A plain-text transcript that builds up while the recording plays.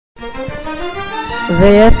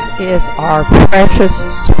This is our precious,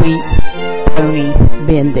 sweet pony,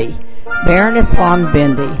 Bindi. Baroness von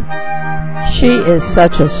Bindi. She is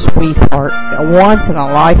such a sweetheart, a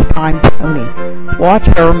once-in-a-lifetime pony. Watch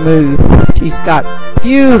her move. She's got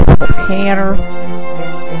beautiful canter.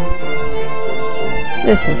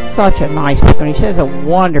 This is such a nice pony. She has a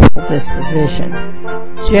wonderful disposition.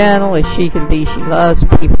 Gentle as she can be, she loves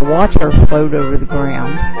people. Watch her float over the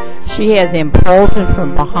ground. She has impulsion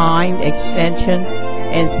from behind, extension,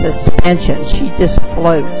 and suspension. She just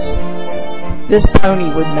floats. This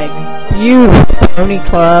pony would make beautiful pony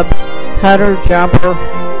club, hunter, jumper,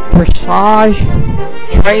 dressage,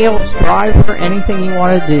 trails, driver, anything you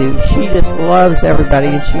want to do. She just loves everybody,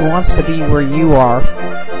 and she wants to be where you are.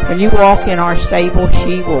 When you walk in our stable,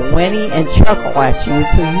 she will whinny and chuckle at you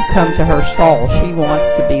until you come to her stall. She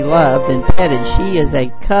wants to be loved and petted. She is a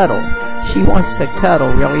cuddle. She wants to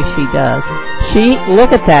cuddle, really, she does.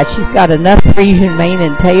 Look at that. She's got enough Friesian mane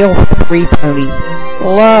and tail for 3 ponies.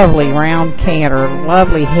 Lovely round canter,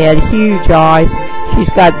 lovely head, huge eyes. She's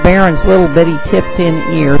got Baron's little bitty tipped-in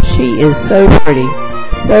ears. She is so pretty,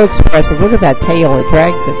 so expressive. Look at that tail. It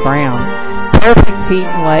drags the ground. Perfect feet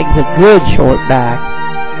and legs, a good short back.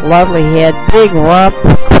 Lovely head, big rump,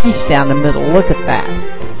 crease down the middle. Look at that.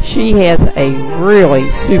 She has a really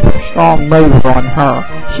super strong motor on her.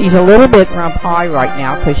 She's a little bit rump high right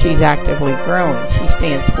now because she's actively growing. She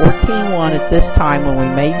stands 14.1 at this time when we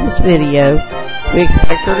made this video. We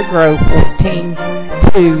expect her to grow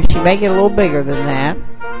 14.2. She may get a little bigger than that.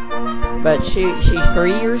 But she's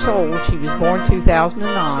 3 years old. She was born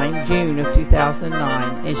 2009, June of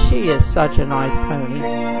 2009. And she is such a nice pony.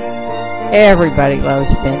 Everybody loves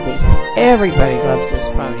Bindi. Everybody loves this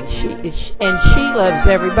pony. She loves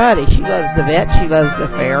everybody. She loves the vet. She loves the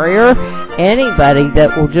farrier. Anybody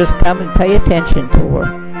that will just come and pay attention to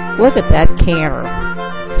her. Look at that canter.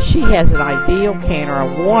 She has an ideal canter,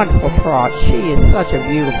 a wonderful trot. She is such a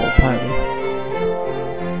beautiful pony.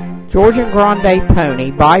 Georgian Grande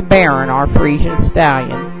pony by Baron, our Friesian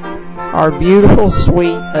stallion. Our beautiful,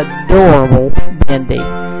 sweet, adorable Bindi.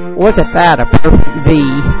 Look at that, a perfect V.